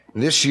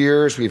This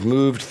year, as we've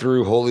moved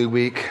through Holy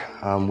Week,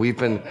 we've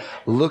been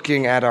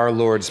looking at our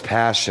Lord's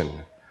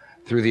Passion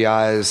through the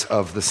eyes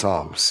of the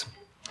Psalms.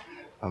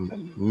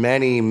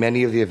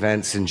 Many of the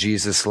events in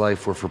Jesus'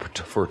 life were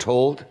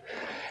foretold,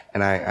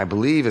 and I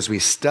believe as we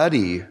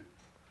study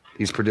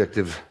these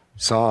predictive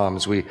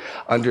Psalms, we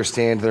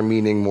understand their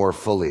meaning more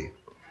fully.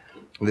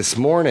 This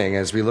morning,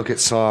 as we look at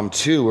Psalm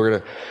 2, we're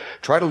going to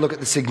try to look at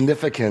the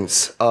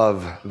significance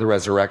of the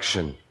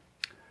resurrection.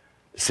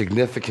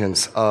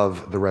 Significance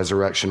of the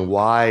resurrection.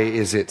 Why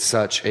is it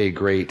such a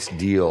great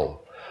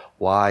deal?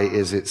 Why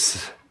is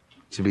it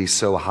to be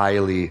so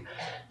highly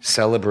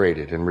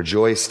celebrated and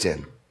rejoiced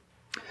in?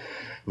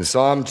 And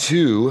Psalm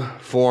 2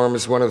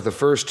 forms one of the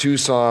first two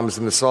Psalms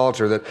in the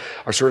Psalter that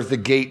are sort of the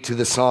gate to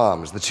the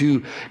Psalms. The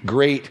two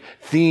great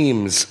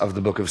themes of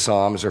the book of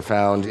Psalms are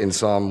found in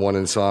Psalm 1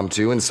 and Psalm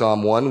 2. In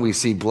Psalm 1, we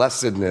see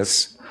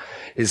blessedness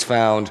is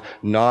found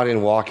not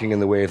in walking in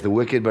the way of the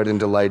wicked, but in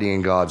delighting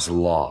in God's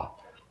law.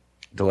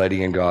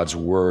 Delighting in God's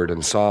word.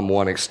 And Psalm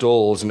 1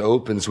 extols and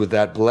opens with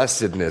that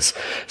blessedness.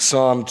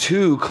 Psalm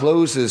 2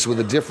 closes with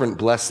a different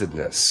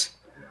blessedness.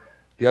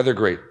 The other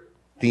great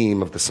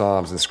theme of the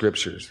Psalms and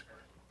Scriptures.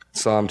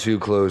 Psalm 2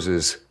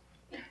 closes,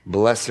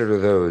 blessed are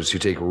those who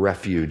take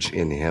refuge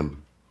in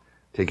him,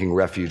 taking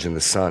refuge in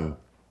the Son.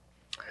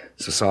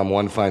 So Psalm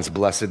 1 finds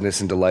blessedness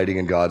and delighting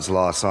in God's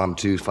law. Psalm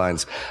 2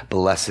 finds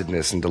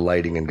blessedness and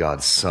delighting in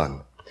God's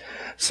Son.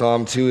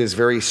 Psalm 2 is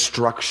very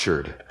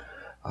structured.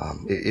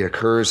 It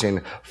occurs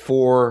in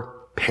 4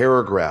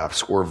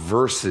 paragraphs or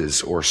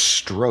verses or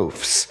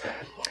strophes.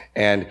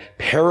 And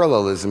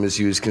parallelism is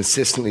used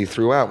consistently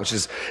throughout, which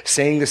is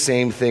saying the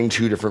same thing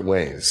 2 different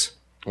ways.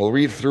 We'll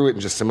read through it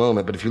in just a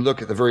moment, but if you look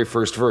at the very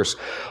first verse,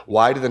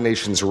 why do the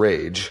nations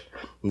rage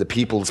and the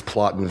peoples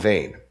plot in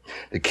vain?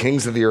 The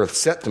kings of the earth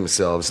set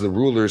themselves, the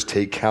rulers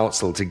take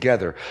counsel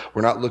together.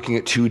 We're not looking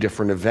at 2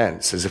 different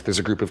events, as if there's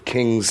a group of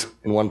kings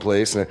in one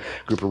place and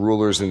a group of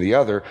rulers in the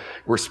other.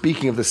 We're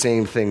speaking of the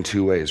same thing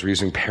 2 ways. We're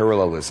using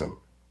parallelism.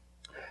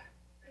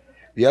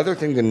 The other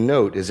thing to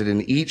note is that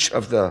in each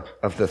of the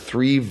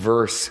 3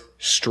 verse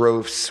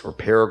strophes or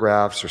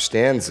paragraphs or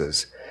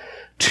stanzas,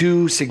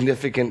 2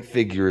 significant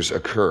figures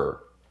occur.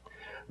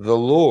 The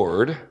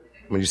Lord,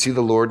 when you see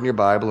the Lord in your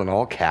Bible in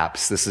all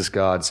caps, this is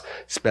God's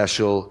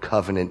special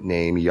covenant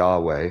name,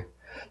 Yahweh.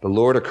 The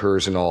Lord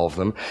occurs in all of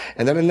them.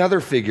 And then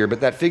another figure,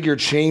 but that figure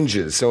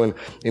changes. So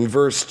in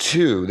verse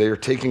 2, they are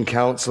taking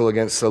counsel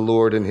against the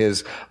Lord and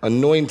his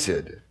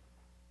anointed.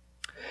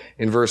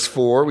 In verse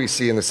 4, we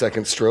see in the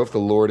second strophe, the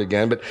Lord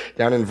again. But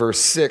down in verse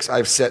 6,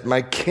 I've set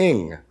my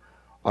king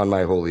on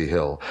my holy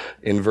hill.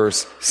 In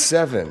verse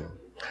 7,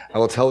 I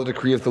will tell the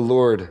decree of the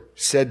Lord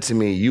said to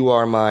me, you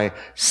are my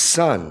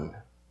son.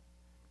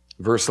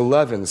 Verse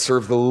 11,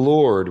 serve the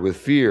Lord with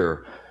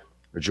fear,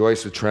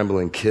 rejoice with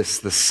trembling, kiss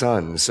the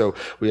Son. So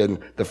we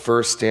had the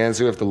first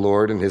stanza of the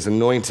Lord and his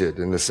anointed,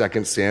 and the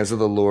second stanza of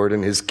the Lord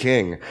and his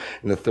king,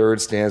 and the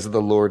third stanza of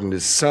the Lord and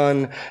his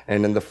Son,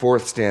 and then the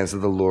fourth stanza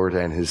of the Lord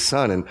and his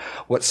Son. And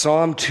what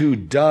Psalm 2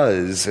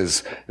 does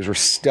as we're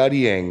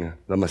studying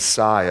the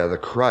Messiah, the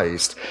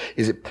Christ,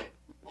 is it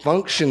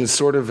functions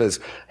sort of as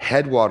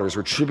headwaters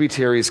where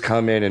tributaries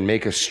come in and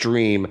make a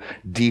stream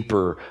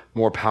deeper,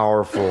 more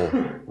powerful,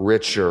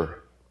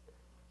 richer.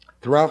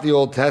 Throughout the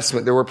Old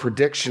Testament, there were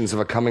predictions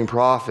of a coming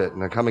prophet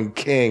and a coming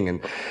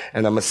king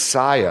and a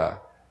Messiah.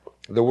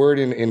 The word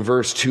in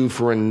verse 2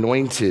 for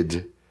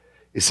anointed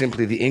is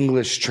simply the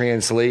English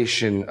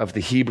translation of the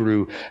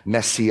Hebrew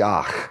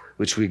Messiach,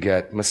 which we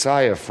get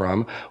Messiah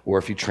from, or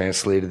if you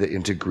translated it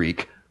into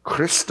Greek,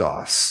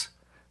 Christos.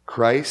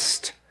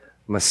 Christ,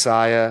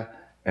 Messiah,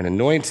 and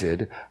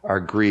anointed are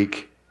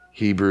Greek,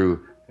 Hebrew,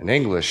 and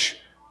English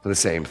for the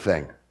same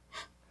thing.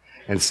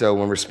 And so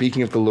when we're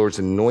speaking of the Lord's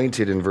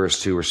anointed in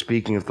verse 2, we're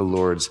speaking of the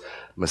Lord's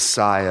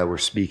Messiah, we're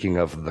speaking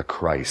of the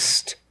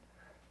Christ.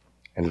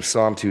 And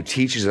Psalm 2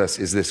 teaches us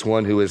is this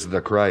one who is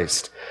the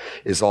Christ,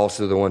 is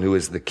also the one who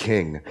is the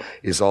King,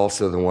 is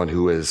also the one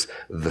who is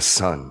the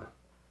Son.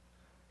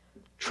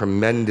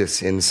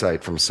 Tremendous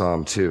insight from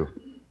Psalm 2.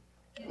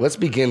 Let's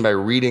begin by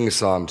reading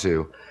Psalm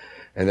 2.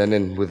 And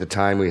then with the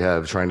time we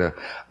have, trying to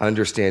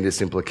understand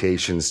its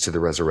implications to the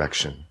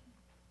resurrection.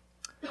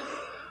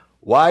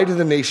 Why do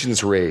the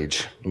nations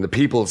rage and the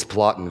peoples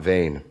plot in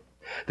vain?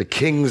 The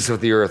kings of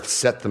the earth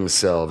set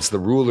themselves, the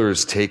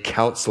rulers take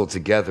counsel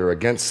together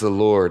against the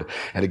Lord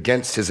and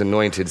against his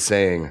anointed,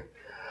 saying,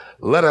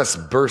 let us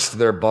burst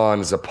their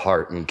bonds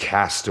apart and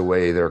cast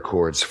away their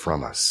cords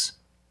from us.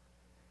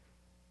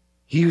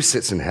 He who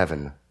sits in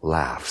heaven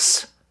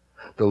laughs.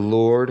 The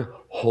Lord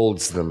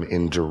holds them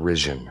in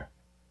derision.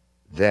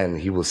 Then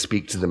he will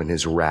speak to them in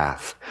his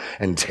wrath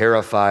and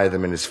terrify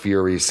them in his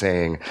fury,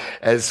 saying,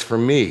 as for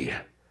me,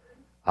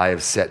 I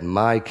have set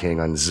my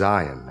king on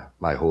Zion,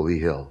 my holy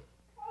hill.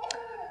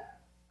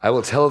 I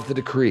will tell of the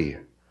decree.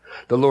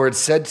 The Lord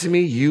said to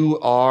me, you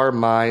are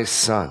my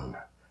son.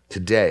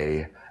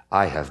 Today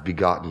I have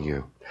begotten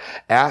you.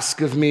 Ask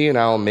of me, and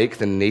I will make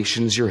the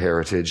nations your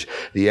heritage,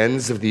 the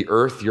ends of the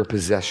earth your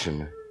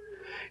possession.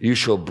 You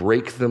shall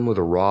break them with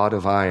a rod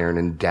of iron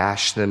and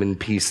dash them in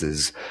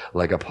pieces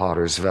like a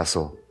potter's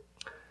vessel.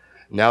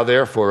 Now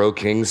therefore, O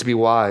kings, be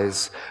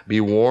wise.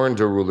 Be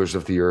warned, O rulers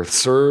of the earth.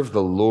 Serve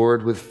the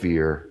Lord with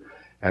fear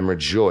and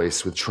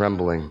rejoice with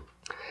trembling.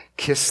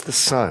 Kiss the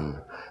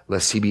Son,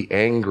 lest he be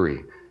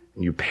angry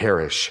and you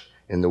perish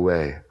in the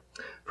way.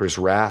 For his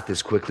wrath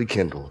is quickly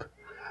kindled.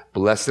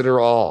 Blessed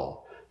are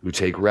all who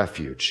take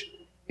refuge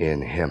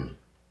in him.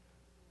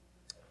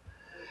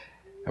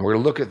 And we're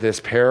going to look at this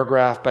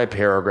paragraph by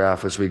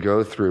paragraph as we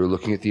go through,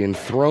 looking at the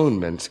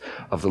enthronement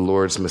of the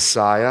Lord's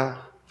Messiah,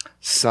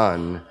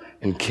 Son,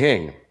 and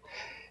King.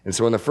 And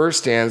so in the first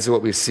stanza,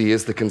 what we see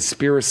is the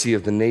conspiracy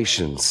of the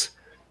nations.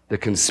 The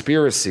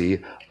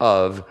conspiracy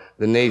of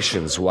the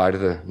nations. Why do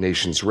the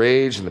nations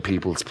rage and the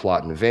peoples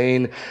plot in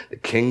vain? The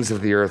kings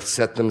of the earth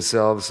set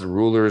themselves, the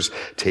rulers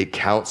take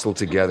counsel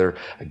together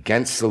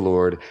against the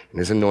Lord and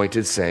his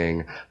anointed,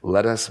 saying,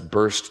 let us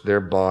burst their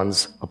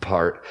bonds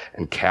apart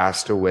and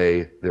cast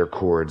away their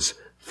cords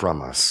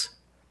from us.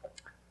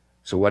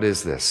 So what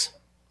is this?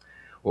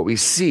 What we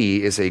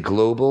see is a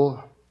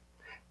global,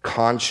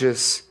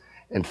 conscious,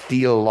 and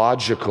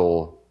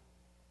theological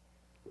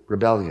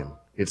rebellion.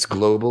 It's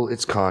global,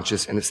 it's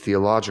conscious, and it's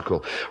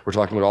theological. We're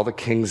talking about all the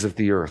kings of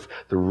the earth,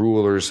 the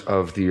rulers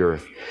of the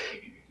earth.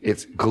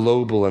 It's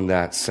global in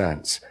that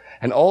sense.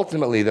 And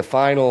ultimately, the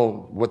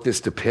final, what this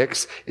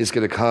depicts, is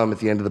going to come at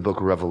the end of the book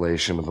of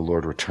Revelation when the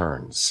Lord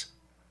returns.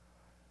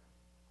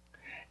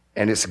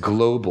 And it's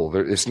global.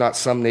 It's not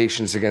some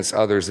nations against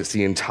others. It's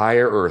the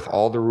entire earth,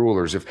 all the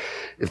rulers. If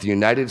the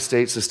United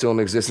States is still in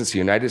existence, the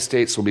United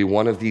States will be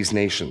one of these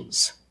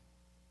nations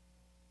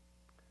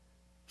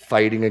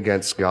fighting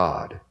against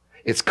God.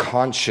 It's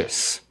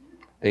conscious.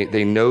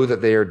 They know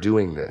that they are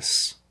doing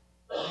this.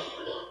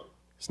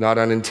 It's not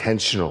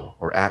unintentional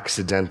or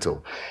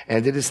accidental.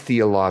 And it is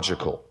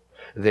theological.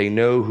 They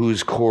know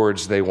whose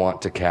cords they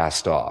want to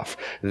cast off.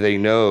 They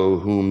know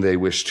whom they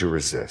wish to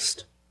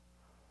resist.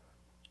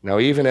 Now,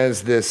 even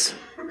as this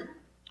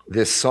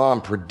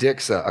psalm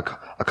predicts a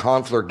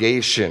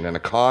conflagration and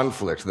a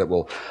conflict that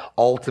will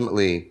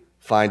ultimately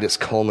find its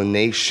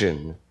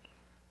culmination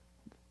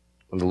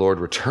when the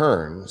Lord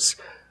returns,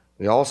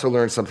 we also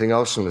learn something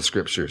else from the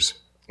scriptures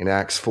in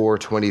Acts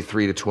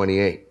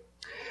 4:23-28.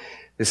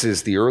 This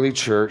is the early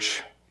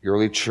church. The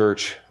early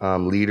church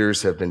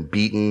leaders have been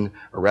beaten,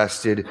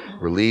 arrested,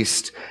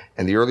 released.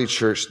 And the early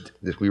church,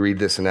 we read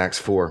this in Acts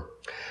 4.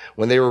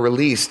 When they were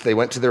released, they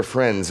went to their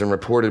friends and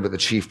reported what the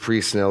chief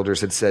priests and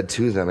elders had said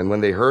to them. And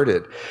when they heard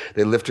it,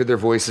 they lifted their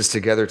voices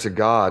together to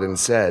God and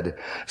said,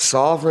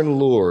 Sovereign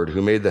Lord,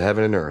 who made the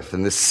heaven and earth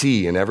and the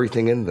sea and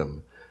everything in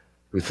them,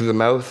 who through the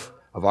mouth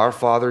of our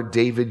father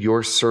David,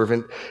 your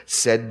servant,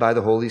 said by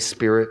the Holy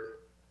Spirit,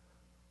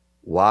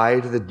 why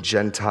do the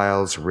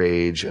Gentiles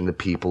rage and the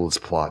peoples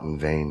plot in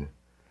vain?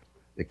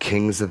 The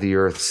kings of the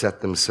earth set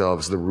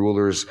themselves, the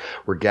rulers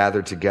were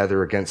gathered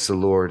together against the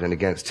Lord and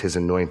against his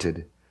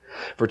anointed.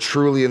 For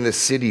truly in this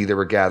city they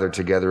were gathered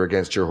together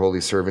against your holy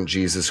servant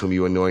Jesus, whom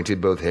you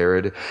anointed, both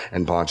Herod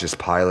and Pontius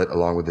Pilate,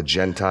 along with the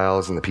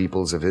Gentiles and the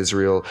peoples of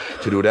Israel,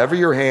 to do whatever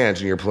your hands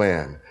and your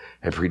plan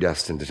had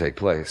predestined to take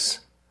place.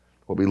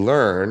 What we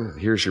learn,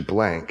 here's your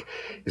blank,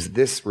 is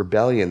this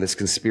rebellion, this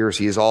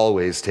conspiracy is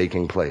always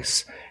taking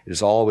place. It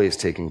is always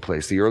taking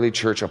place. The early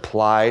church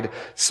applied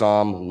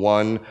Psalm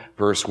 1,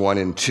 verse 1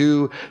 and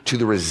 2 to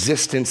the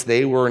resistance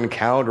they were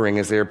encountering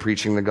as they were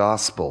preaching the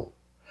gospel.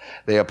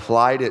 They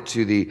applied it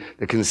to the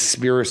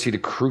conspiracy to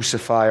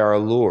crucify our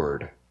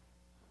Lord.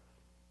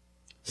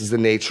 This is the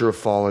nature of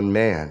fallen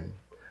man.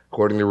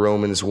 According to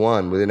Romans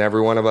 1, within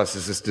every one of us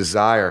is this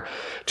desire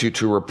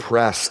to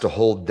repress, to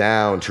hold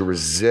down, to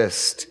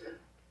resist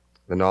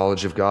the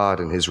knowledge of God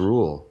and his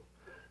rule.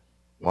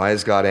 Why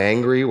is God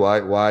angry?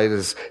 Why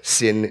does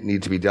sin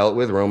need to be dealt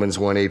with? Romans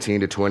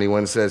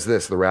 1:18-21 says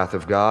this, the wrath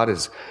of God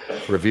is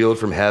revealed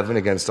from heaven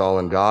against all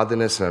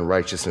ungodliness and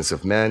unrighteousness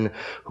of men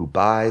who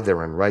by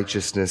their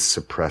unrighteousness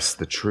suppress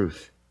the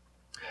truth.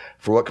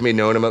 For what can be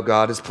known about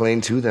God is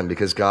plain to them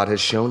because God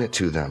has shown it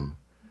to them.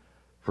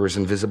 For his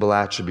invisible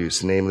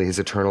attributes, namely his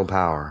eternal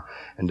power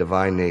and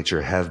divine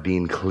nature, have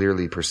been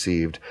clearly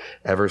perceived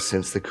ever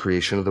since the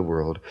creation of the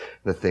world,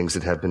 the things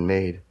that have been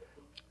made.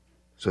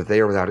 So that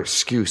they are without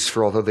excuse,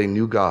 for although they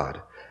knew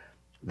God,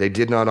 they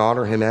did not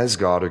honor him as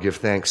God or give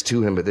thanks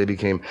to him, but they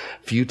became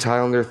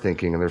futile in their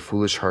thinking and their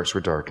foolish hearts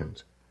were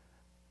darkened.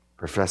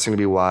 Professing to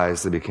be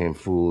wise, they became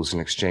fools and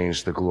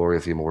exchanged the glory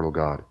of the immortal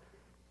God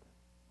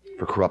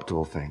for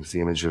corruptible things,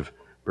 the image of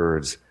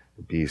birds,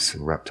 beasts,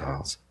 and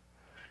reptiles.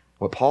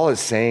 What Paul is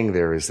saying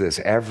there is this: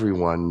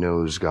 everyone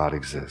knows God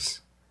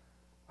exists.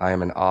 I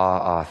am an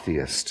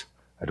atheist.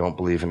 I don't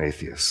believe in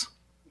atheists.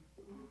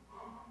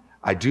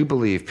 I do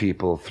believe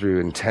people through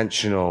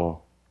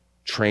intentional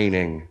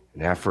training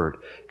and effort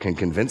can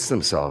convince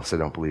themselves they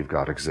don't believe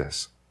God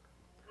exists.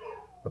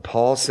 But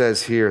Paul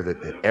says here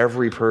that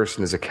every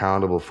person is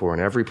accountable for,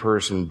 and every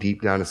person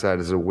deep down inside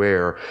is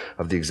aware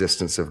of the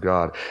existence of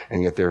God,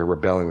 and yet they're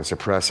rebelling and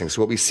suppressing.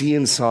 So what we see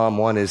in Psalm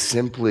 1 is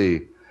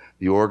simply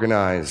the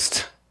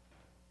organized,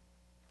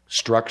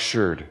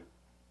 structured,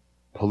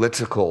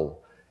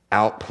 political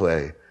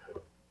outplay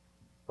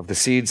of the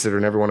seeds that are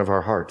in every one of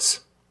our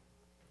hearts.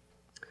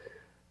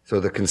 So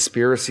the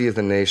conspiracy of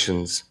the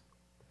nations,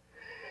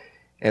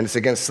 and it's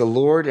against the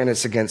Lord and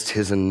it's against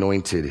his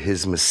anointed,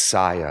 his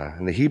Messiah.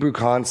 And the Hebrew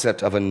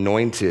concept of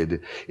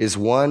anointed is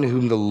one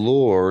whom the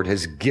Lord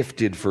has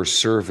gifted for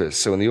service.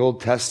 So in the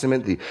Old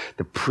Testament,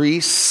 the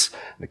priests,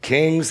 the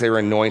kings, they were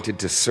anointed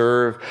to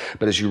serve.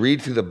 But as you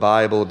read through the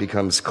Bible, it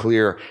becomes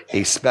clear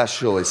a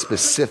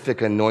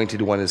specific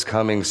anointed one is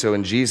coming. So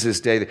in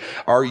Jesus' day,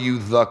 are you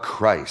the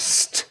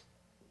Christ?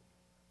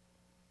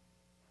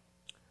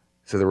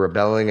 So they're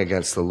rebelling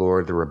against the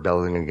Lord. They're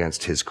rebelling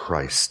against his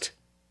Christ.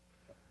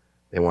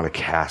 They want to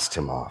cast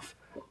him off.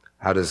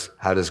 How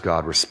does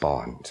God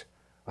respond?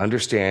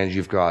 Understand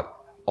you've got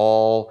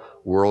all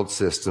world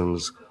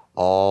systems,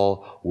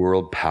 all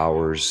world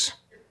powers,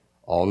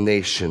 all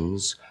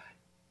nations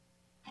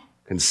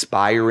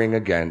conspiring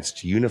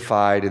against,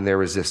 unified in their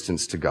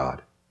resistance to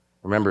God.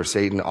 Remember,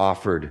 Satan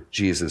offered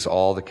Jesus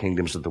all the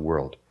kingdoms of the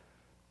world,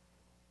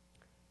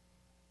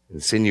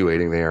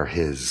 insinuating they are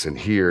his, and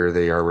here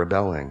they are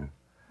rebelling.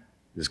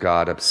 Is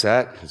God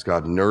upset? Is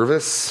God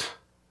nervous?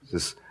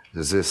 Does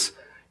this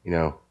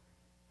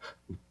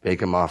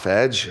make him off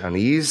edge,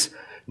 unease?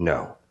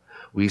 No.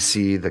 We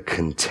see the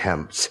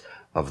contempt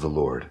of the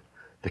Lord.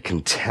 The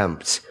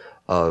contempt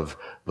of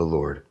the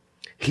Lord.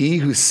 He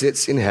who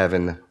sits in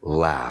heaven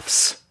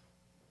laughs.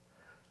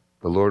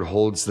 The Lord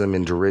holds them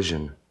in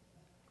derision.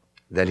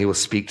 Then he will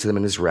speak to them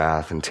in his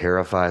wrath and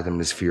terrify them in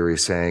his fury,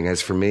 saying,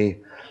 as for me,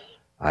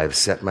 I have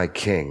set my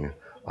king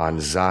on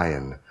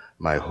Zion,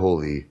 my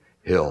holy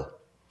hill.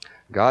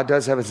 God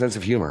does have a sense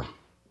of humor.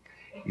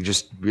 You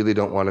just really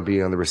don't want to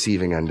be on the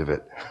receiving end of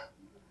it.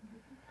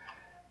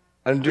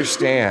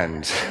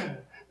 Understand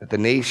that the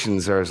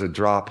nations are as a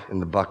drop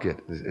in the bucket,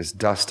 as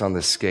dust on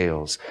the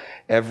scales.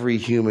 Every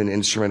human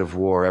instrument of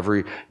war,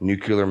 every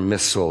nuclear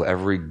missile,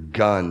 every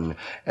gun,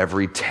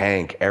 every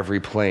tank, every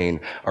plane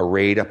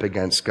arrayed up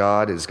against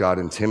God. Is God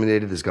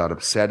intimidated? Is God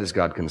upset? Is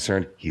God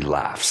concerned? He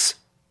laughs.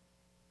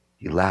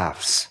 He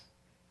laughs.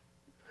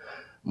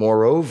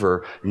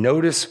 Moreover,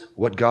 notice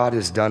what God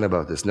has done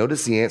about this.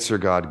 Notice the answer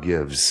God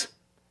gives.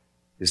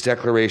 His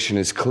declaration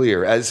is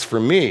clear. As for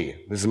me,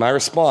 this is my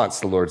response,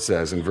 the Lord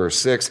says in verse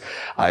 6,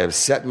 I have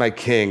set my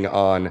king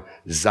on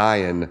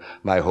Zion,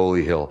 my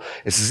holy hill.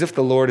 It's as if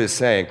the Lord is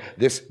saying,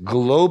 this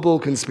global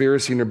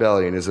conspiracy and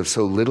rebellion is of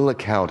so little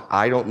account,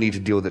 I don't need to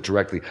deal with it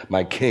directly.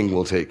 My king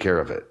will take care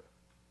of it.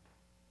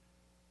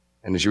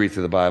 And as you read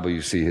through the Bible,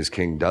 you see his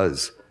king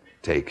does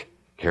take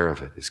care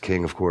of it. His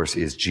king, of course,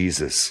 is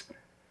Jesus.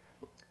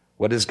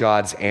 What is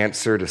God's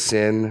answer to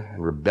sin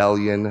and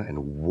rebellion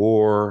and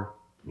war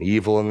and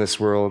evil in this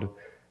world?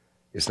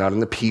 It's not in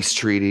the peace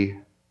treaty.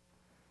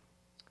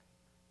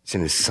 It's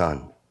in his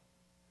son.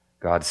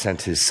 God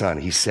sent his son.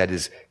 He set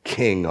his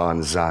king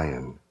on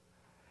Zion.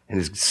 And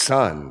his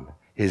son,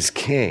 his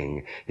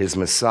king, his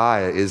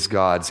Messiah is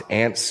God's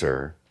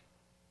answer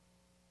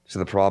to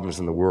the problems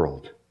in the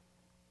world.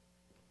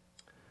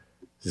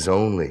 His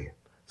only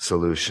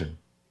solution.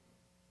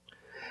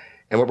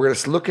 And what we're going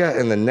to look at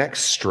in the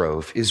next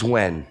strophe is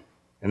when.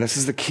 And this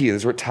is the key.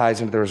 This is where it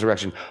ties into the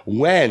resurrection.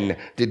 When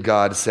did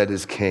God set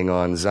his king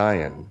on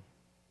Zion?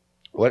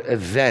 What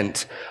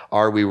event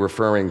are we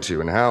referring to?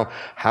 And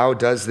how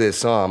does this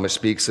psalm, which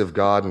speaks of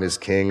God and his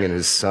king and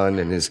his son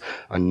and his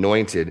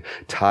anointed,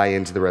 tie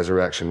into the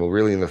resurrection? Well,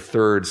 really in the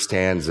third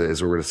stanza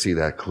is where we're going to see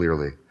that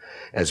clearly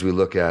as we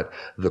look at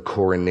the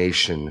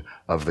coronation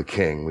of the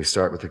king. We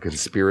start with the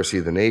conspiracy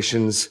of the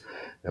nations.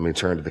 Then we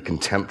turn to the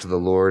contempt of the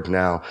Lord.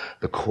 Now,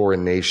 the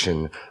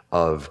coronation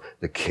of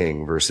the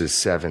king, verses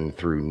 7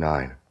 through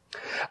 9.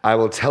 I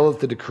will tell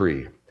of the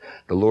decree.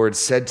 The Lord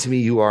said to me,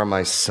 you are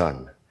my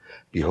son.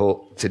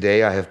 Behold,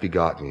 today I have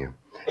begotten you.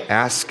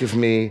 Ask of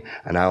me,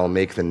 and I will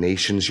make the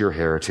nations your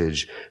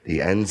heritage,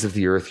 the ends of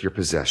the earth your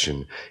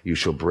possession. You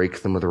shall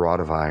break them with a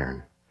rod of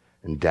iron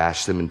and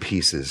dash them in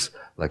pieces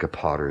like a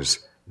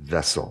potter's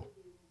vessel.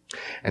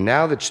 And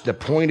now the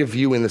point of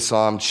view in the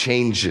psalm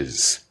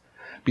changes.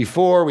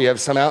 Before, we have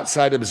some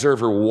outside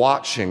observer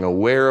watching,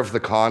 aware of the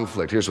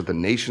conflict. Here's what the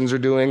nations are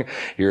doing.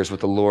 Here's what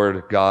the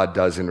Lord God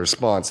does in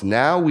response.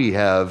 Now we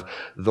have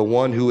the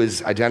one who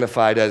is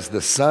identified as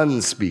the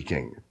Son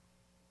speaking.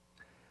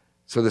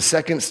 So the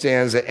second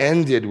stanza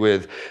ended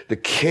with the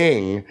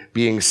king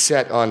being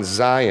set on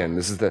Zion.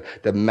 This is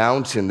the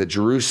mountain that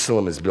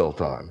Jerusalem is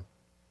built on.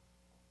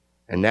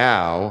 And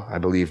now, I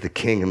believe the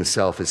king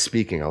himself is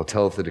speaking. I'll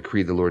tell of the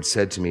decree the Lord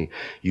said to me,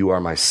 you are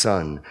my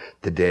son.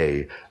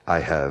 Today I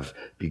have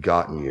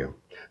begotten you.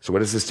 So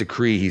what is this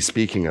decree he's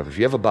speaking of? If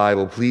you have a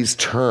Bible, please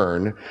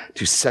turn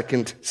to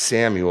 2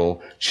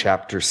 Samuel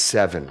chapter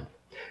 7.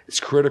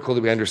 It's critical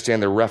that we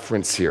understand the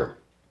reference here.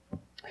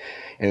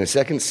 And in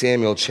 2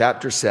 Samuel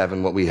chapter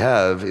 7, what we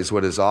have is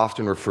what is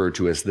often referred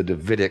to as the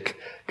Davidic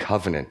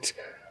covenant.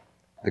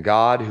 The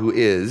God who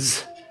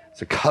is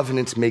a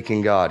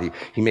covenant-making God.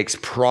 He makes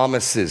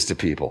promises to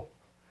people.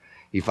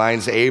 He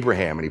finds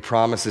Abraham and he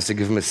promises to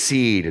give him a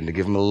seed and to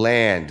give him a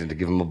land and to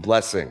give him a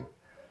blessing.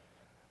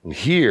 And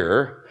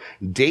here,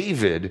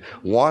 David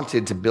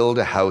wanted to build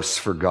a house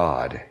for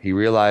God. He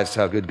realized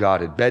how good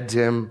God had been to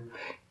him.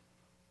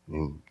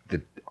 And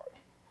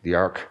the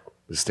ark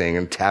was staying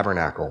in the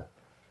tabernacle.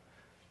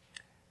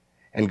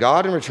 And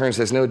God in return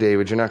says, no,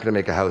 David, you're not going to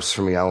make a house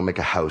for me. I will make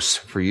a house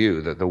for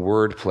you. The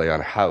word play on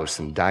house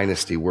and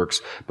dynasty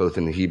works both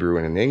in the Hebrew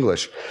and in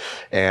English.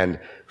 And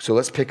so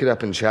let's pick it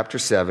up in chapter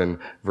 7,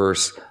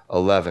 verse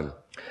 11.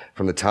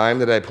 From the time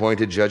that I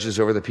appointed judges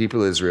over the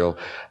people of Israel,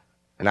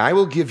 and I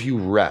will give you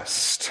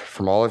rest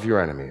from all of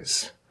your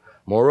enemies.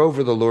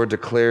 Moreover, the Lord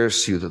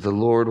declares to you that the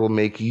Lord will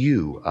make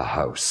you a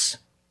house.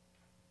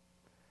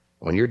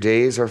 When your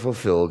days are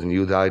fulfilled and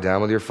you lie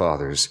down with your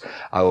fathers,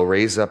 I will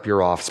raise up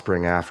your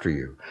offspring after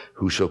you,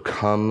 who shall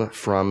come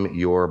from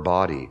your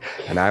body,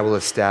 and I will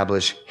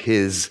establish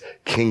his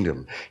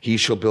kingdom. He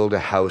shall build a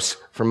house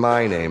for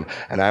my name,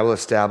 and I will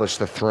establish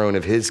the throne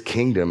of his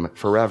kingdom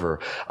forever.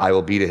 I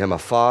will be to him a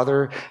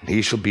father, and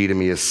he shall be to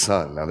me a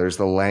son. Now there's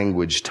the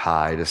language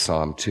tie to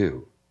Psalm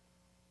 2.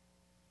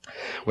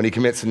 When he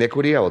commits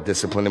iniquity, I will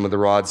discipline him with the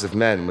rods of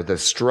men, with the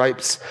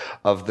stripes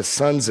of the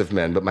sons of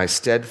men. But my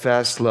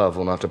steadfast love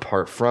will not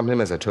depart from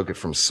him, as I took it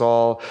from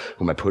Saul,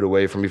 whom I put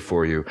away from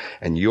before you.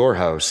 And your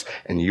house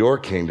and your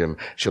kingdom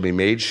shall be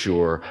made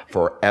sure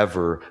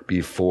forever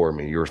before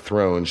me. Your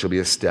throne shall be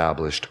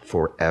established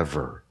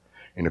forever.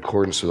 In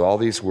accordance with all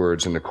these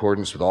words, in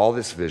accordance with all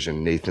this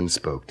vision, Nathan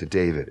spoke to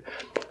David.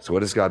 So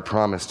what has God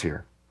promised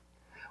here?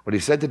 What he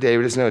said to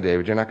David is, no,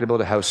 David, you're not going to build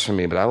a house for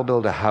me, but I will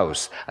build a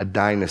house, a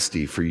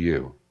dynasty for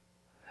you.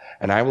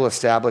 And I will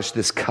establish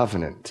this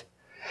covenant.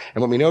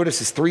 And what we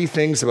notice is three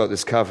things about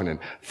this covenant.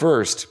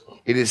 First,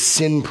 it is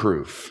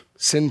sin-proof.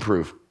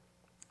 Sin-proof.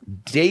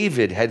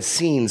 David had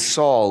seen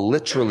Saul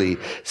literally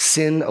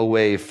sin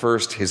away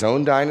first his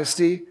own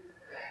dynasty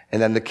and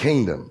then the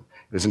kingdom.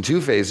 It was in two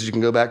phases. You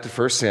can go back to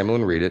 1 Samuel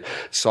and read it.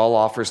 Saul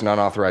offers an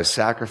unauthorized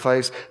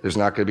sacrifice. There's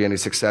not going to be any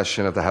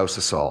succession of the house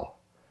of Saul.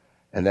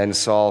 And then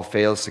Saul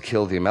fails to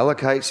kill the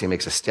Amalekites. He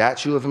makes a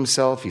statue of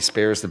himself. He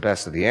spares the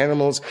best of the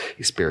animals.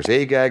 He spares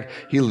Agag.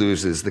 He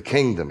loses the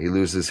kingdom. He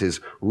loses his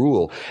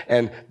rule.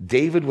 And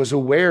David was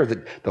aware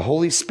that the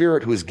Holy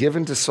Spirit who was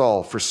given to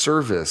Saul for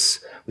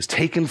service was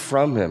taken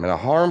from him, and a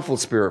harmful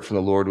spirit from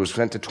the Lord was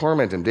sent to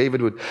torment him.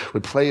 David would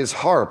play his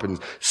harp and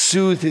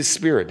soothe his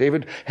spirit.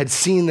 David had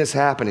seen this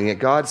happening. Yet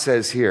God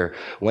says here,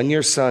 when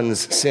your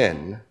sons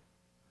sin,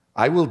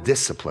 I will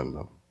discipline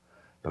them.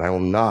 But I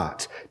will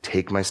not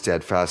take my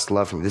steadfast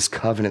love from you. This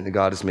covenant that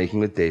God is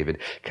making with David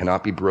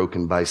cannot be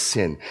broken by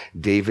sin.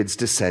 David's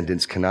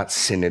descendants cannot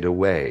sin it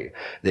away.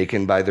 They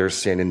can, by their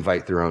sin,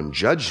 invite their own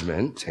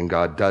judgment, and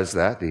God does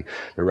that. The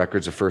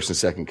records of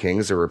 1st and 2nd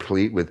Kings are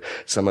replete with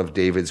some of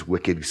David's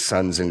wicked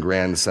sons and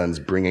grandsons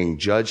bringing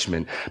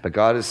judgment. But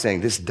God is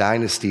saying this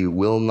dynasty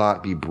will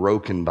not be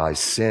broken by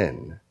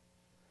sin.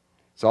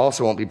 It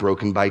also won't be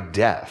broken by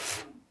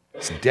death.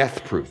 It's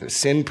death-proof, it's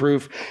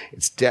sin-proof,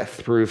 it's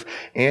death-proof,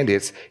 and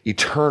it's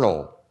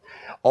eternal.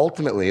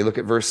 Ultimately, look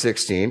at verse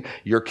 16,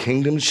 your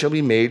kingdom shall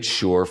be made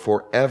sure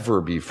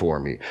forever before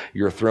me.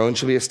 Your throne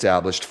shall be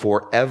established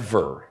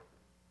forever.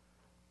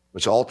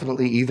 Which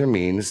ultimately either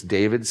means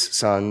David's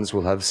sons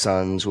will have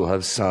sons, will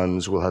have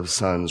sons, will have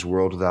sons,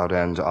 world without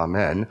end,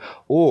 amen.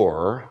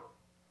 Or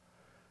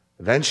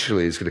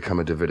eventually is going to come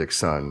a Davidic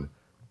son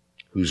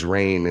whose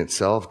reign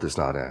itself does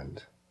not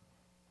end.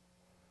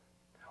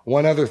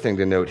 One other thing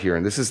to note here,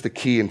 and this is the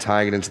key in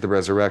tying it into the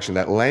resurrection,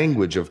 that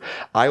language of,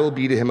 I will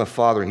be to him a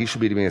father and he shall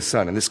be to me a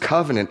son. And this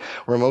covenant,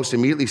 we're most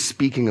immediately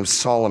speaking of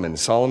Solomon.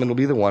 Solomon will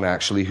be the one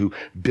actually who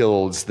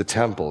builds the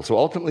temple. So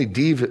ultimately,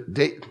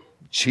 Jesus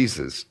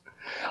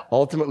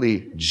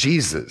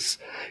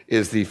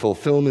is the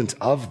fulfillment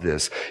of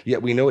this.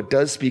 Yet we know it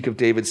does speak of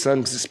David's son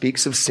because it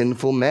speaks of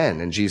sinful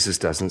men, and Jesus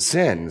doesn't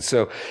sin.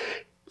 So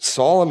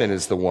Solomon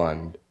is the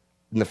one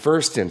in the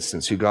first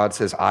instance, who God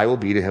says, I will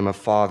be to him a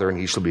father and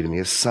he shall be to me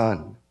a son.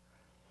 And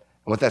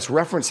what that's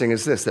referencing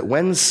is this, that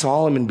when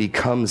Solomon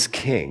becomes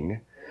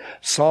king,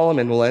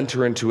 Solomon will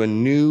enter into a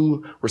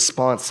new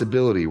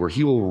responsibility where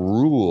he will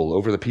rule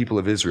over the people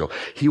of Israel.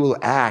 He will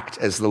act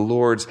as the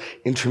Lord's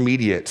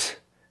intermediate,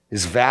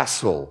 his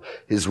vassal,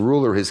 his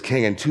ruler, his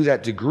king. And to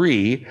that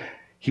degree,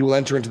 he will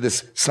enter into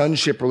this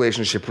sonship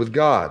relationship with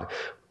God,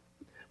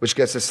 which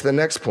gets us to the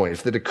next point.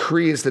 If the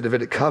decree is the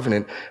Davidic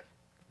covenant,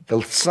 the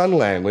son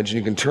language, and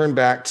you can turn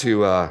back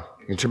to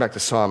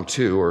Psalm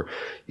 2, or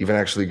even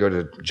actually go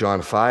to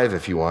John 5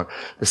 if you want.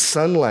 The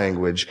son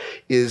language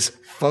is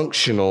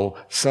functional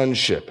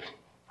sonship.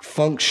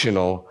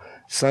 Functional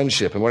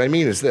sonship. And what I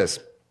mean is this.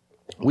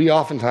 We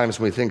oftentimes,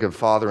 when we think of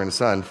father and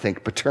son,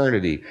 think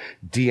paternity,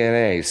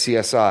 DNA,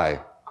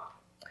 CSI.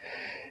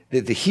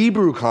 The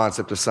Hebrew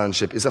concept of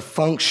sonship is a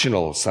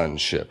functional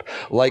sonship,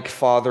 like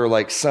father,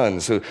 like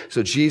son. So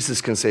Jesus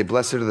can say,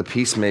 blessed are the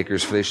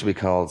peacemakers, for they shall be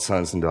called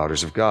sons and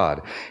daughters of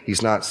God.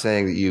 He's not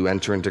saying that you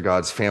enter into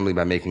God's family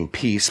by making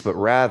peace, but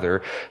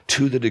rather,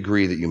 to the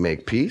degree that you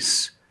make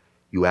peace,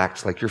 you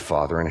act like your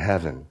Father in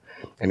heaven.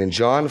 And in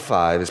John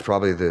 5 is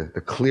probably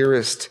the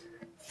clearest,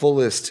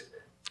 fullest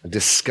a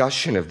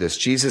discussion of this,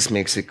 Jesus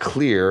makes it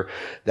clear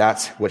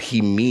that's what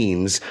he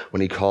means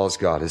when he calls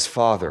God his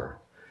Father.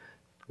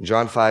 In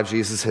John 5,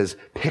 Jesus has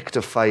picked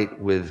a fight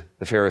with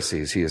the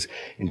Pharisees. He has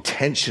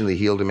intentionally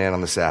healed a man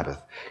on the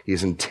Sabbath. He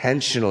has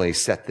intentionally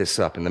set this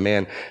up.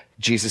 And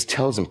Jesus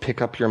tells him,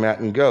 pick up your mat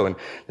and go. And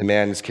the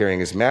man is carrying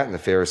his mat, and the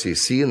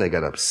Pharisees see, and they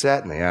got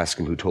upset, and they ask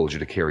him, who told you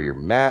to carry your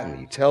mat? And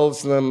he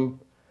tells them.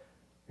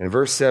 In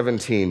verse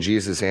 17,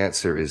 Jesus'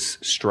 answer is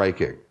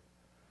striking.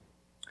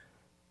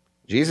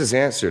 Jesus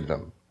answered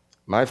them,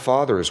 my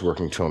Father is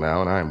working till now,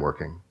 and I am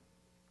working.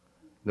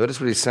 Notice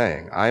what he's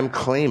saying. I'm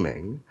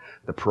claiming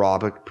the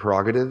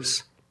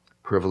prerogatives,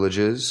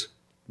 privileges,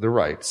 the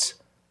rights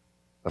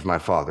of my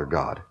Father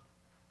God.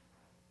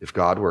 If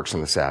God works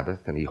on the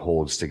Sabbath, and he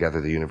holds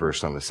together the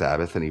universe on the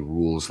Sabbath, and he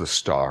rules the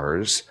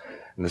stars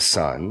and the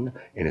sun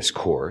in his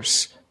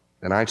course,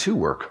 then I too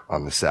work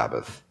on the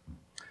Sabbath.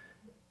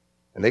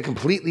 And they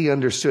completely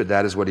understood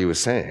that is what he was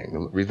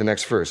saying. Read the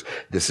next verse.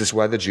 This is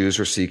why the Jews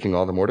were seeking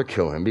all the more to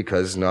kill him,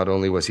 because not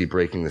only was he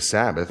breaking the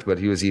Sabbath, but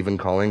he was even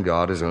calling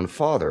God his own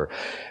Father,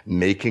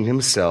 making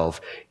himself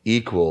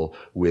equal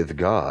with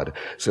God.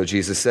 So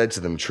Jesus said to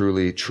them,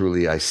 truly,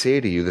 truly, I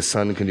say to you, the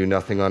Son can do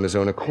nothing on his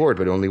own accord,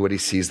 but only what he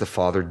sees the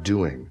Father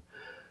doing.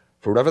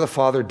 For whatever the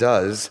Father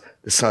does,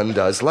 the Son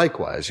does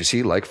likewise. You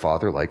see, like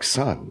Father, like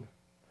Son.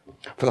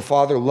 For the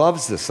Father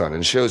loves the Son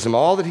and shows him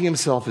all that he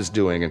himself is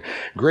doing, and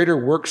greater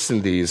works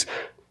than these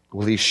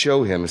will he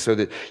show him, so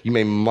that you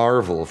may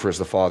marvel. For as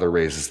the Father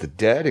raises the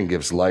dead and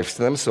gives life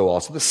to them, so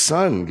also the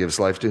Son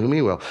gives life to whom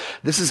he will.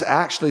 This is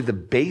actually the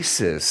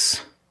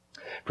basis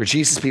for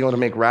Jesus being able to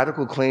make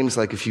radical claims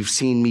like, if you've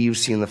seen me, you've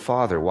seen the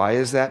Father. Why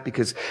is that?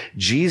 Because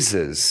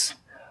Jesus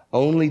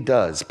only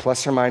does,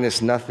 plus or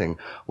minus nothing,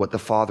 what the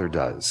Father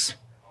does.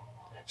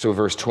 So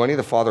verse 20,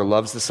 the Father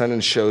loves the Son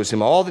and shows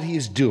him all that he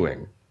is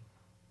doing.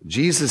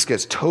 Jesus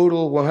gets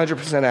total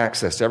 100%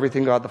 access to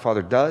everything God the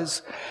Father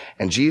does,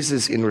 and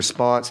Jesus, in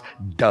response,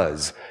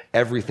 does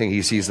everything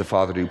he sees the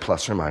Father do,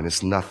 plus or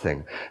minus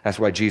nothing. That's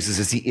why Jesus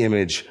is the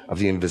image of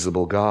the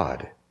invisible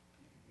God.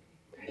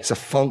 It's a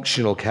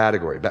functional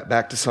category.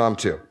 Back to Psalm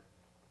 2,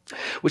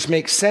 which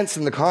makes sense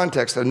in the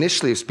context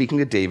initially of speaking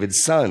to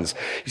David's sons.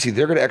 You see,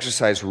 they're going to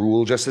exercise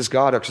rule just as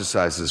God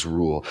exercises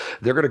rule.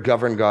 They're going to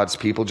govern God's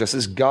people just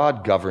as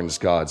God governs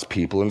God's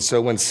people. And so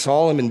when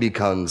Solomon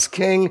becomes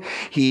king,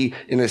 he,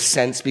 in a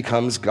sense,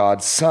 becomes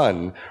God's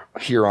son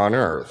here on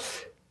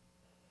earth.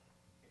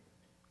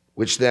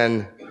 Which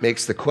then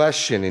makes the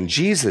question in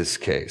Jesus'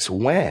 case,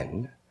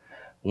 when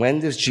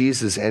does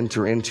Jesus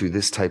enter into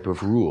this type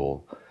of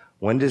rule?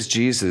 When does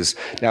Jesus,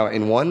 now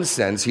in one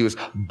sense, he was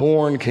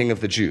born king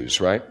of the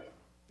Jews, right?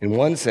 In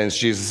one sense,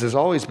 Jesus has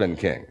always been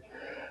king.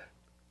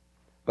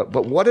 But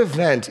what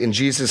event in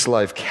Jesus'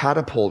 life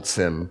catapults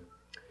him,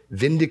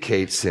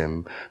 vindicates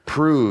him,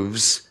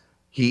 proves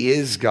he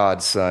is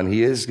God's son,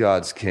 he is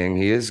God's king,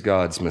 he is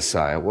God's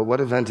Messiah? What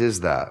event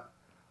is that?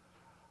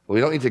 Well, we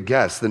don't need to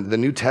guess. The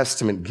New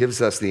Testament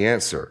gives us the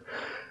answer.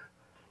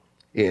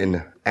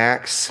 In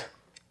Acts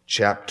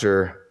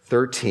chapter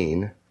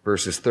 13,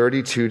 verses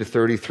 32 to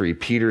 33,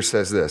 Peter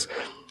says this,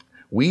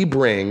 we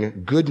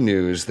bring good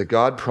news that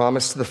God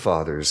promised to the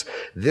fathers.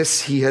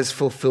 This he has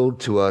fulfilled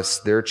to us,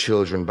 their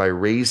children, by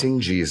raising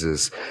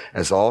Jesus,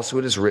 as also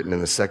it is written in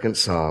the second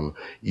Psalm,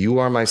 you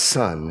are my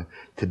son,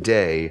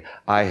 today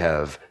I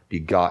have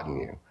begotten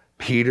you.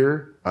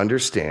 Peter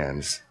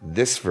understands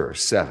this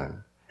verse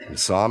 7 in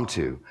Psalm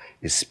 2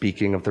 is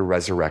speaking of the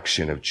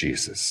resurrection of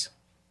Jesus.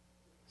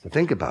 So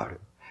think about it.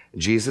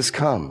 Jesus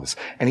comes,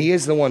 and he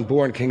is the one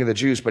born king of the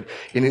Jews, but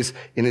in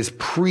his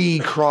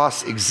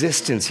pre-cross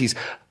existence, he's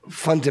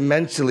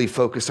fundamentally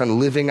focused on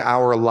living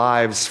our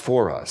lives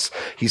for us.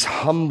 He's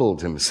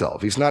humbled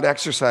himself. He's not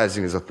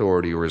exercising his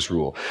authority or his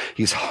rule.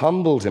 He's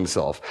humbled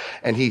himself,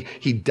 and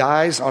he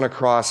dies on a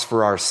cross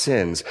for our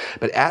sins.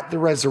 But at the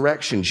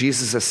resurrection,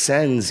 Jesus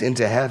ascends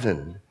into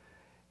heaven,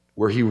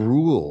 where he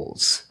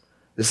rules.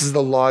 This is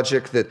the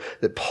logic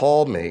that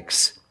Paul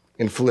makes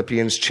in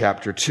Philippians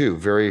chapter 2,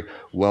 very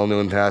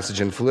well-known passage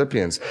in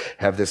Philippians.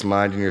 Have this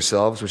mind in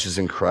yourselves, which is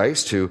in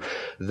Christ, who,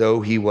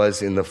 though he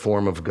was in the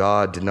form of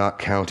God, did not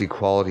count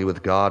equality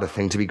with God a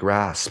thing to be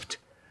grasped,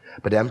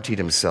 but emptied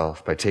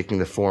himself by taking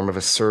the form of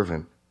a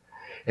servant.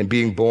 And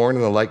being born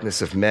in the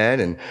likeness of men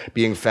and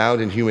being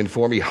found in human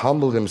form, he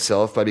humbled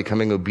himself by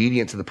becoming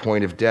obedient to the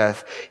point of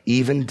death,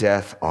 even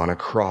death on a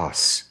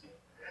cross.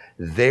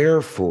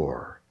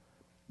 Therefore,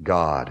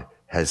 God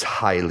has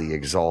highly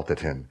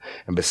exalted him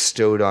and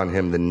bestowed on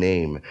him the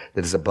name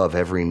that is above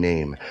every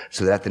name,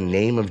 so that at the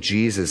name of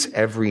Jesus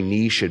every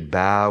knee should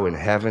bow in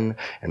heaven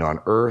and on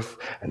earth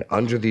and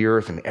under the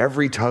earth, and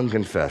every tongue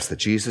confess that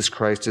Jesus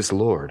Christ is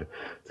Lord,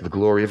 to the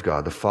glory of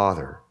God the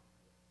Father.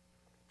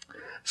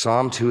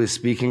 Psalm 2 is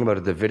speaking about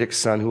a Davidic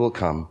son who will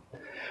come,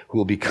 who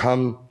will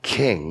become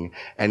king,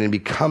 and in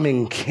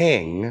becoming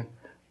king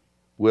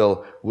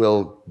will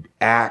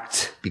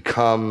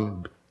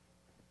become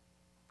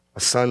a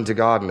son to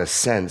God in a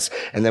sense.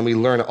 And then we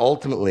learn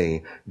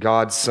ultimately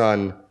God's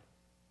son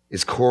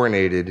is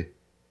coronated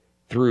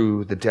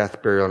through the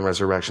death, burial, and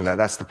resurrection.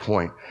 That's the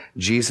point.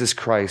 Jesus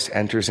Christ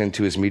enters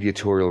into his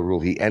mediatorial rule.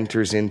 He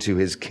enters into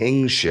his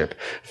kingship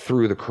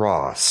through the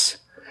cross,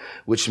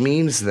 which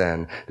means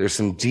then there's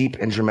some deep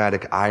and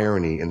dramatic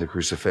irony in the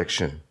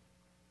crucifixion,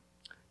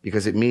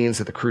 because it means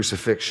that the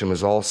crucifixion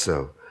was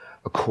also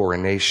a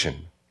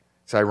coronation.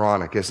 It's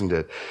ironic, isn't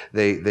it?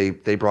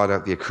 They brought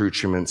out the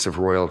accoutrements of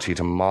royalty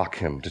to mock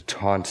him, to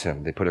taunt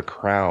him. They put a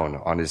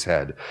crown on his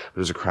head. It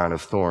was a crown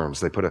of thorns.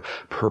 They put a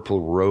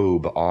purple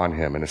robe on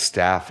him and a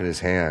staff in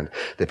his hand.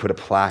 They put a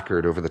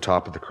placard over the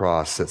top of the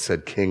cross that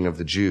said, King of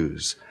the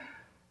Jews.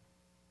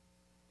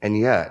 And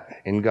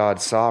yet, in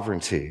God's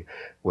sovereignty,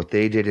 what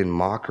they did in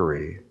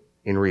mockery,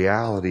 in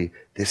reality,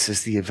 this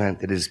is the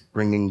event that is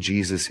bringing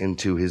Jesus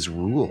into his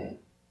rule.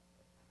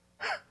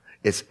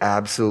 It's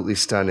absolutely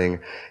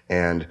stunning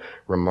and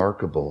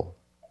remarkable.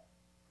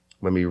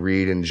 When we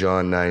read in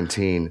John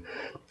 19,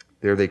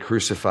 there they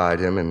crucified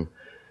him, and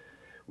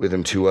with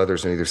him 2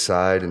 others on either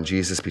side, and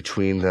Jesus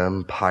between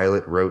them.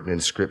 Pilate wrote an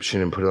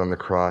inscription and put it on the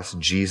cross,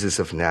 Jesus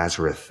of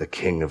Nazareth, the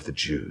King of the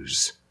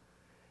Jews.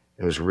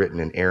 It was written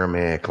in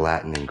Aramaic,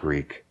 Latin, and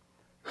Greek.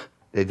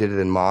 They did it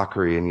in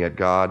mockery, and yet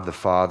God the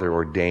Father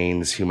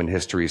ordains human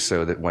history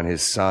so that when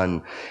his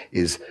Son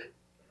is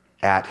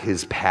at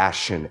his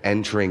passion,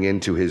 entering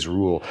into his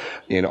rule,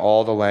 in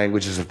all the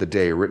languages of the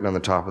day, written on the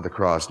top of the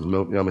cross,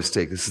 no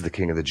mistake, this is the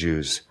King of the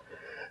Jews.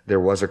 There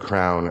was a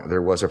crown,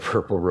 there was a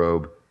purple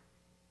robe.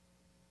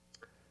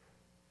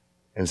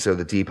 And so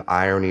the deep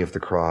irony of the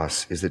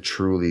cross is that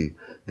truly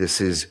this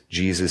is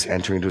Jesus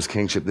entering into his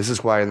kingship. This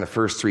is why in the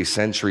first 3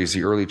 centuries,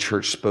 the early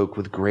church spoke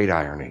with great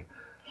irony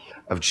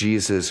of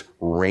Jesus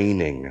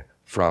reigning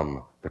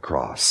from the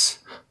cross.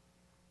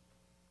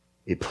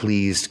 It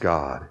pleased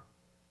God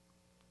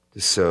to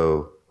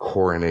so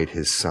coronate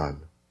his Son.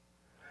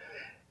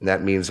 And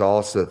that means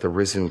also that the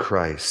risen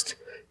Christ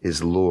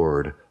is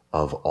Lord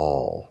of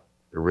all.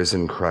 The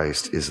risen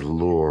Christ is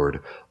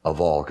Lord of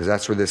all, because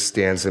that's where this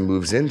stanza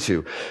moves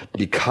into.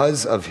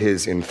 Because of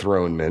his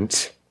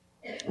enthronement,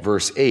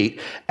 verse 8,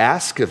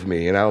 ask of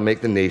me, and I will make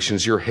the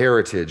nations your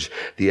heritage,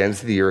 the ends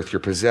of the earth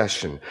your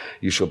possession.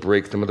 You shall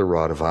break them with a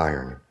rod of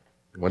iron.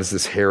 What is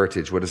this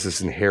heritage? What is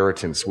this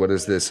inheritance? What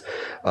is this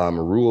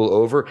rule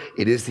over?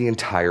 It is the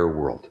entire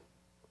world.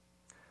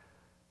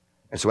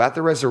 And so at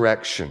the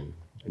resurrection,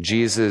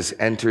 Jesus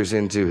enters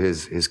into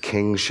his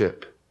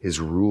kingship, his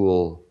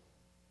rule,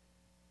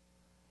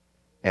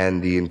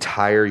 and the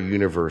entire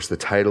universe, the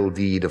title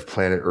deed of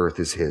planet Earth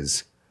is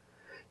his.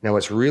 Now,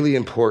 what's really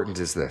important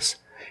is this.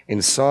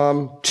 In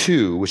Psalm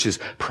 2, which is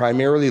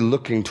primarily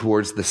looking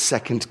towards the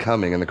second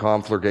coming and the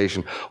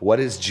conflagration, what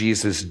does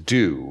Jesus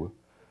do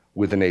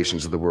with the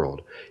nations of the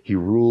world? He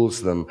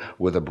rules them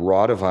with a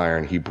rod of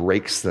iron. He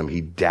breaks them.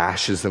 He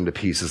dashes them to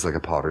pieces like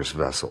a potter's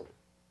vessel.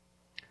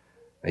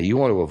 Now, you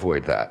want to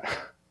avoid that.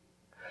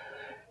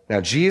 Now,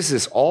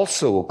 Jesus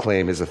also will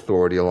claim his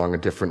authority along a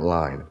different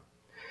line.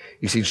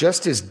 You see,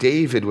 just as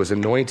David was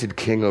anointed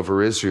king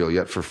over Israel,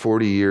 yet for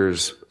 40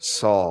 years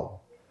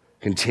Saul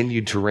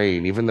continued to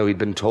reign, even though he'd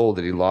been told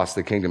that he lost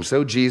the kingdom,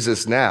 so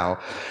Jesus now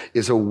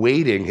is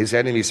awaiting his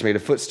enemies to make a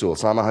footstool.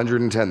 Psalm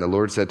 110, the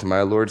Lord said to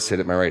my Lord, sit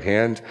at my right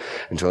hand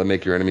until I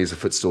make your enemies a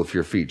footstool for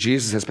your feet.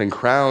 Jesus has been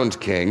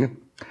crowned king,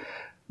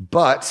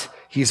 but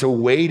he's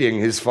awaiting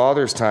his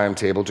Father's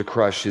timetable to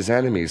crush his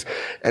enemies.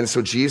 And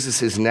so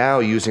Jesus is now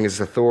using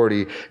his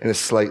authority in a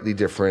slightly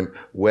different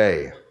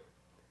way.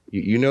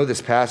 You know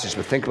this passage,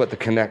 but think about the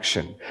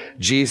connection.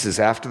 Jesus,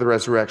 after the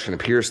resurrection,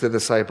 appears to the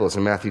disciples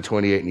in Matthew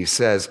 28, and he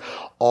says,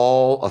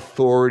 all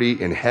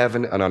authority in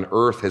heaven and on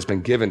earth has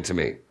been given to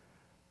me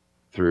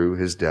through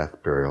his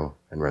death, burial,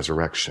 and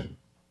resurrection.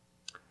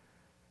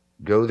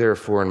 Go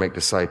therefore and make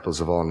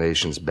disciples of all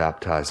nations,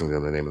 baptizing them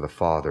in the name of the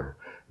Father,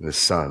 and the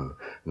Son,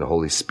 and the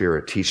Holy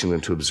Spirit, teaching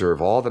them to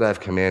observe all that I have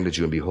commanded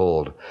you, and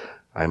behold,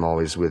 I am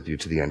always with you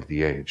to the end of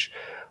the age.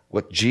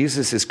 What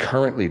Jesus is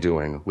currently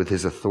doing with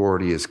his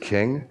authority as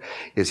king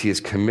is he has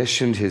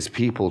commissioned his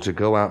people to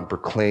go out and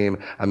proclaim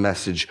a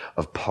message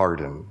of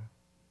pardon.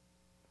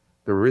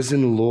 The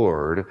risen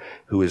Lord,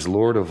 who is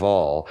Lord of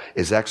all,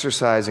 is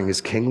exercising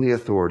his kingly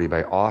authority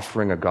by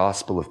offering a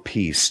gospel of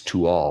peace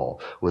to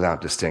all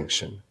without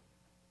distinction.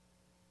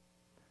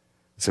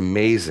 It's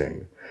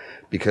amazing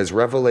because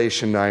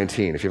Revelation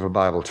 19, if you have a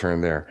Bible, turn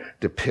there,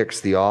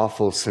 depicts the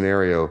awful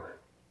scenario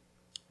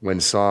when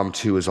Psalm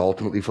 2 is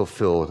ultimately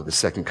fulfilled at the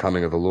second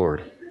coming of the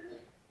Lord.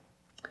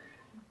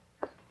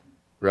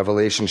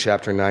 Revelation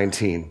chapter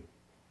 19.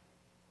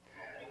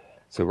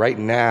 So right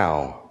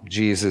now,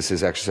 Jesus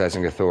is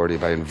exercising authority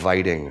by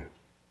inviting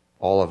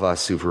all of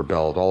us who've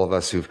rebelled, all of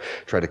us who've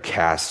tried to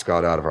cast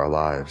God out of our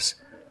lives,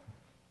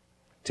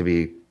 to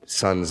be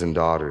sons and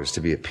daughters,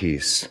 to be at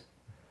peace.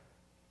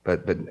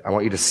 But I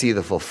want you to see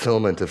the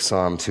fulfillment of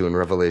Psalm 2 in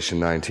Revelation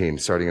 19,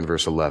 starting in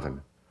verse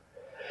 11.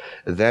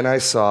 Then I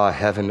saw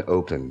heaven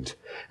opened,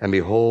 and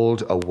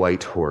behold, a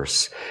white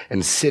horse,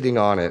 and sitting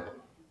on it,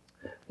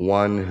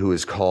 one who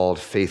is called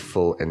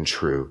faithful and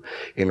true.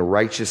 In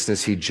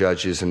righteousness he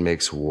judges and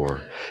makes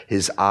war.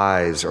 His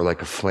eyes are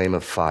like a flame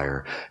of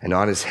fire, and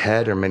on his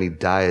head are many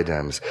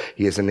diadems.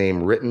 He has a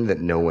name written that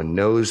no one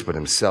knows but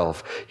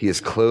himself. He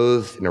is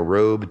clothed in a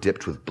robe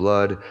dipped with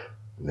blood,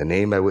 and the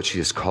name by which he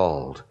is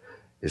called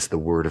is the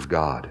Word of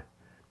God.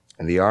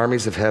 And the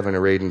armies of heaven,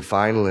 arrayed in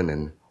fine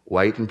linen,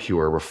 white and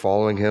pure, were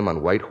following him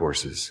on white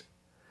horses.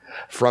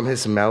 From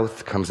his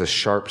mouth comes a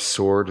sharp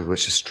sword with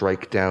which to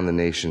strike down the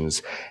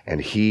nations, and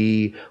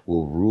he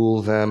will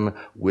rule them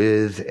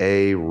with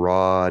a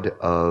rod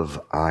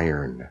of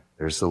iron.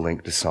 There's the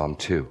link to Psalm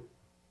 2.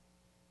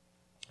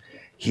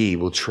 He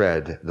will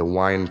tread the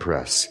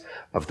winepress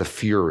of the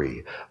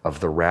fury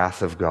of the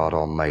wrath of God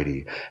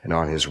Almighty. And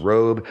on his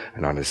robe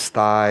and on his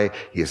thigh,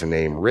 he has a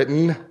name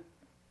written,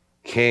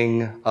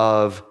 King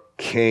of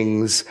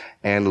Kings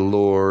and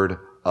Lord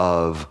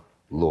of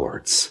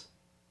Lords.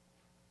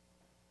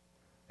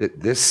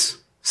 This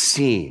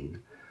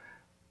scene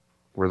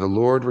where the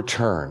Lord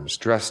returns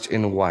dressed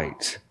in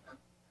white.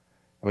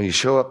 When you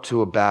show up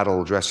to a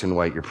battle dressed in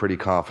white, you're pretty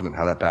confident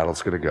how that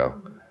battle's going to go.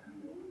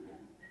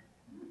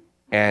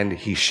 And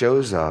he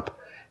shows up,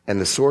 and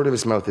the sword of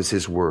his mouth is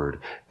his word.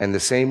 And the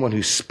same one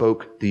who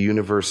spoke the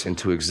universe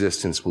into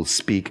existence will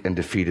speak and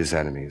defeat his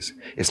enemies.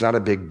 It's not a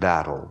big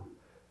battle.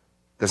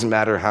 Doesn't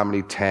matter how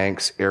many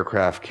tanks,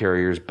 aircraft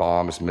carriers,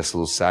 bombs,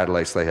 missiles,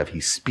 satellites they have.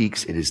 He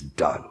speaks, it is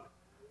done.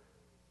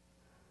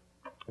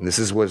 And this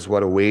is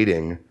what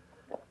awaiting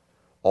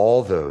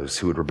all those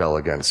who would rebel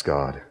against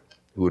God,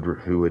 who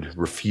would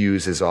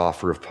refuse his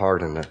offer of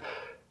pardon.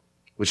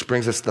 Which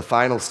brings us to the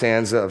final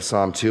stanza of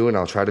Psalm 2, and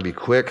I'll try to be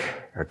quick.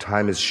 Our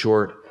time is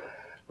short.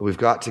 But we've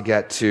got to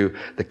get to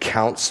the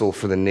counsel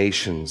for the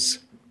nations,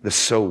 the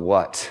so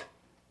what.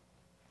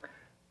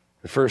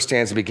 The first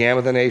stanza began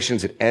with the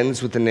nations, it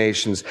ends with the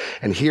nations.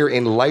 And here,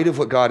 in light of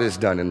what God has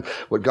done, and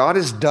what God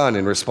has done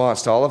in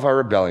response to all of our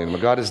rebellion,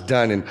 what God has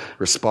done in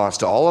response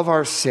to all of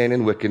our sin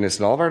and wickedness,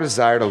 and all of our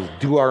desire to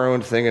do our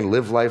own thing and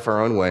live life our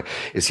own way,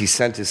 is he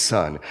sent his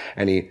son,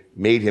 and he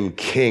made him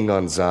king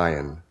on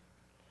Zion.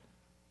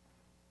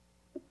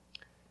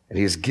 And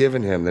he has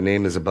given him, the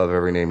name is above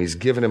every name, he's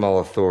given him all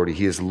authority.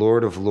 He is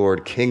Lord of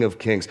Lords, King of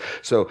Kings.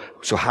 So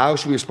how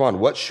should we respond?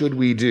 What should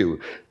we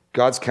do?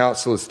 God's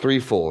counsel is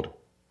threefold.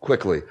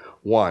 Quickly.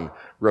 1,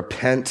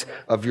 repent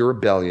of your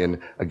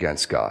rebellion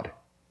against God.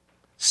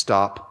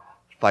 Stop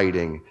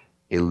fighting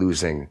a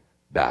losing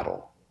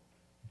battle.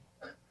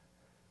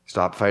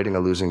 Stop fighting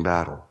a losing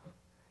battle.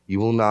 You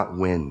will not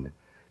win.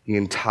 The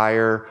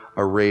entire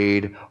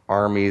arrayed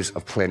armies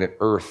of planet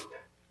Earth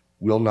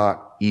will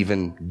not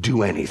even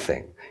do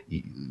anything.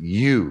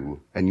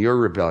 You and your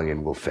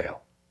rebellion will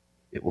fail.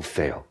 It will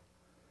fail.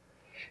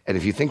 And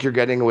if you think you're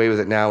getting away with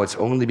it now, it's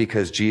only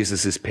because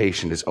Jesus is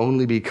patient. It's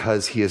only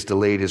because he has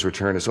delayed his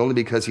return. It's only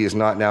because he is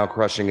not now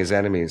crushing his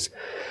enemies.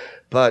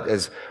 But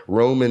as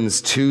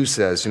Romans 2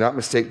 says, do not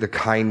mistake the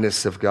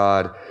kindness of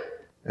God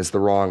as the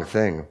wrong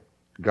thing.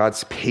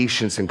 God's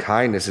patience and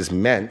kindness is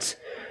meant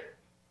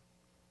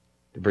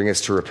to bring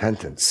us to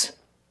repentance.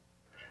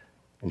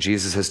 And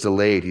Jesus has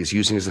delayed. He's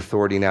using his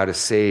authority now to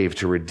save,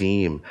 to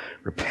redeem.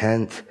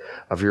 Repent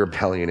of your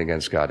rebellion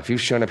against God. If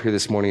you've shown up here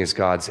this morning as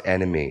God's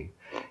enemy,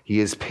 he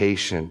is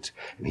patient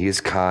and he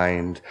is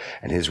kind,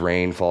 and his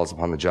rain falls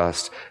upon the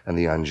just and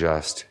the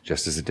unjust,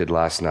 just as it did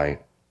last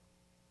night.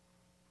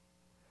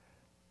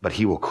 But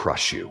he will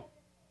crush you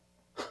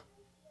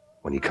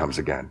when he comes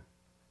again.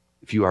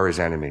 If you are his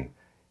enemy,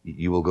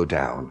 you will go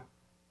down.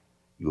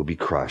 You will be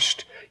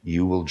crushed.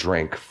 You will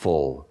drink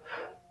full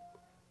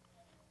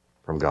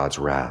from God's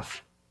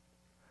wrath.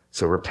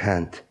 So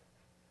repent.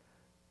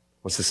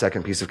 What's the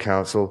second piece of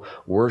counsel?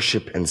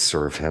 Worship and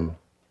serve him.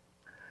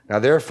 Now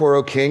therefore,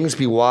 O kings,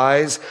 be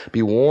wise,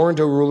 be warned,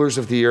 O rulers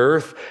of the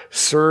earth,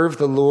 serve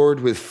the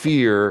Lord with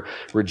fear,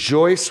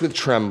 rejoice with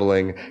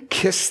trembling,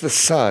 kiss the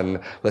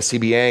Son, lest he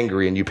be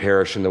angry and you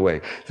perish in the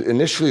way.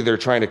 Initially, they're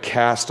trying to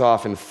cast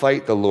off and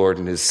fight the Lord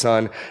and his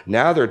Son.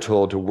 Now they're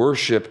told to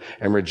worship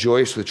and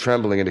rejoice with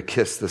trembling and to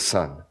kiss the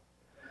Son.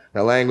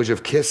 That language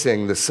of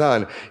kissing the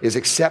Son is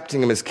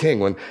accepting him as king.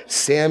 When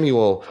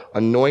Samuel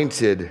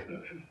anointed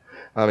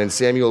in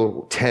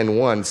Samuel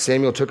 10:1,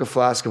 Samuel took a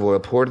flask of oil,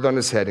 poured it on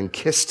his head, and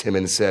kissed him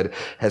and said,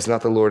 has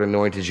not the Lord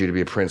anointed you to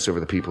be a prince over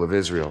the people of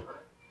Israel?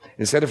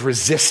 Instead of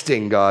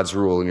resisting God's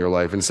rule in your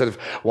life, instead of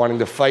wanting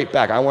to fight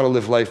back, I want to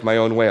live life my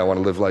own way. I want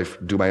to live life,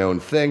 do my own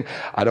thing.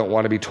 I don't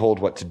want to be told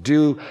what to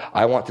do.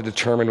 I want to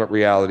determine what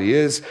reality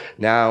is.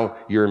 Now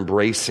you're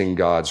embracing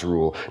God's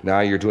rule.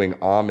 Now you're doing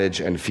homage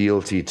and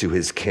fealty to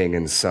his king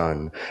and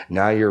son.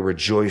 Now you're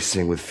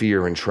rejoicing with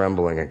fear and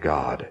trembling at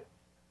God.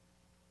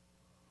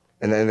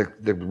 And then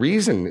the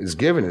reason is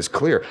given is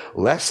clear,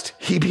 lest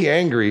he be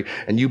angry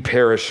and you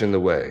perish in the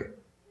way,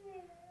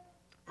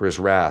 for his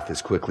wrath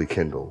is quickly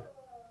kindled.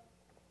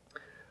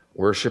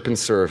 Worship and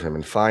serve him.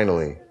 And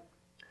finally,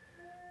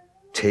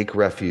 take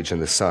refuge in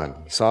the Son.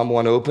 Psalm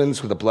 1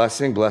 opens with a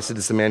blessing. Blessed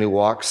is the man who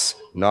walks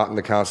not in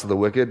the counsel of the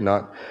wicked,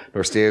 nor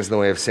stands in the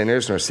way of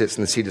sinners, nor sits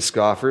in the seat of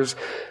scoffers,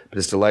 but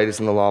his delight is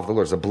in the law of the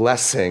Lord. It's a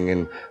blessing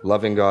in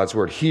loving God's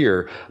word.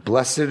 Here,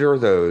 blessed are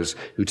those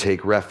who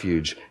take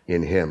refuge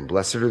in him.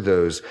 Blessed are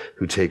those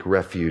who take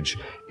refuge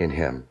in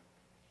him.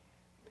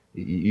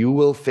 You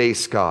will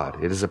face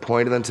God. It is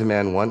appointed unto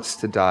man once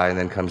to die, and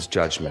then comes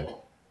judgment.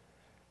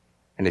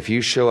 And if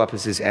you show up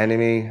as his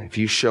enemy, if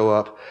you show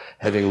up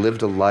having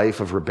lived a life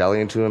of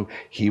rebellion to him,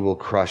 he will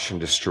crush and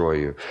destroy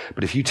you.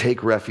 But if you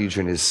take refuge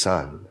in his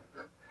Son,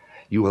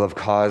 you will have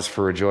cause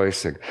for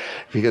rejoicing,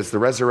 because the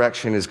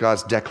resurrection is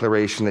God's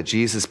declaration that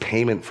Jesus'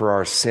 payment for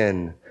our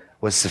sin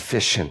was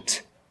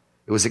sufficient.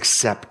 It was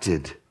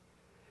accepted.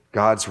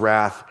 God's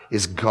wrath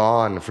is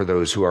gone for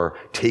those who are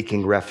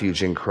taking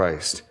refuge in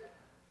Christ.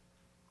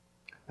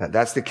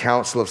 That's the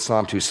counsel of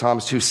Psalm 2. Psalm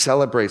 2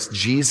 celebrates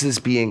Jesus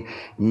being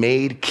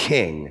made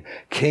king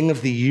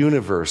of the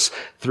universe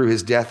through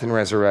his death and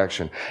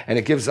resurrection. And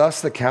it gives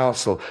us the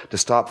counsel to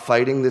stop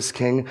fighting this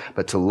king,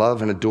 but to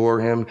love and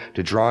adore him,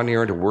 to draw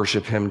near and to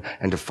worship him,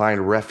 and to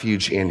find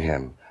refuge in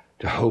him,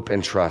 to hope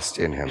and trust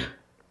in him.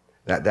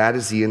 That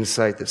is the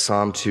insight that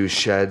Psalm 2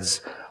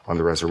 sheds on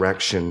the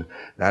resurrection.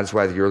 That is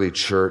why the early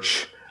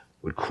church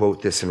would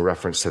quote this in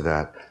reference to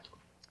that.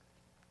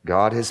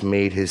 God has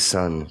made his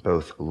Son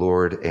both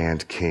Lord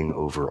and King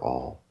over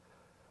all.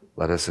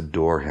 Let us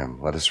adore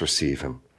him. Let us receive him.